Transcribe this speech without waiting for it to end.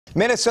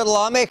Minnesota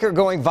lawmaker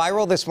going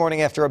viral this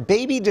morning after a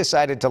baby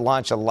decided to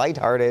launch a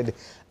lighthearted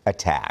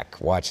attack.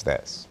 Watch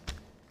this.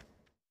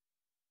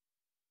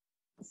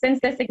 Since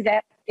this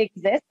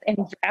exists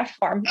in draft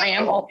form, I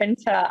am open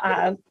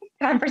to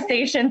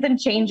conversations and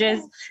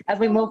changes as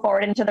we move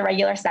forward into the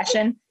regular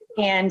session.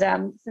 And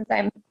since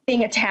I'm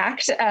being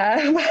attacked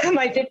by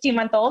my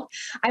 15-month-old,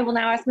 I will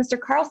now ask Mr.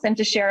 Carlson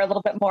to share a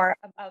little bit more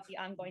about the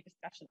ongoing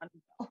discussion on the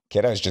bill.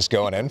 Kiddo's just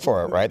going in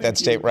for it, right? That's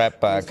State Rep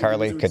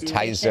Carlie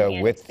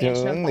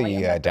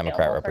Kotyza-Witthuhn, the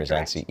Democrat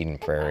represents the Eden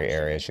Prairie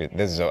area.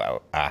 This is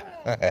oh,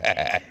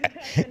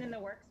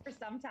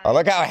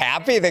 look how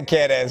happy the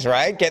kid is,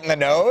 right? Getting the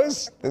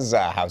nose. This is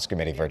a House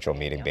Committee virtual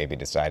meeting. Baby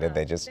decided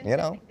they just,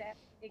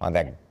 on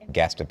that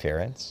guest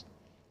appearance.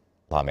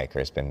 Lawmaker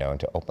has been known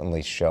to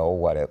openly show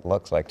what it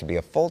looks like to be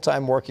a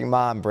full-time working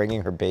mom,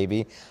 bringing her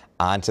baby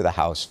onto the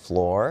House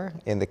floor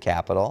in the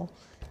Capitol.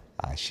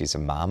 She's a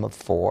mom of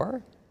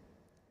 4.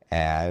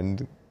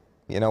 And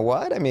you know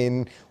what? I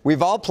mean,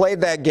 we've all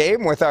played that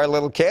game with our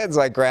little kids,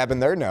 like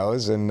grabbing their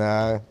nose, and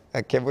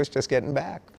that kid was just getting back.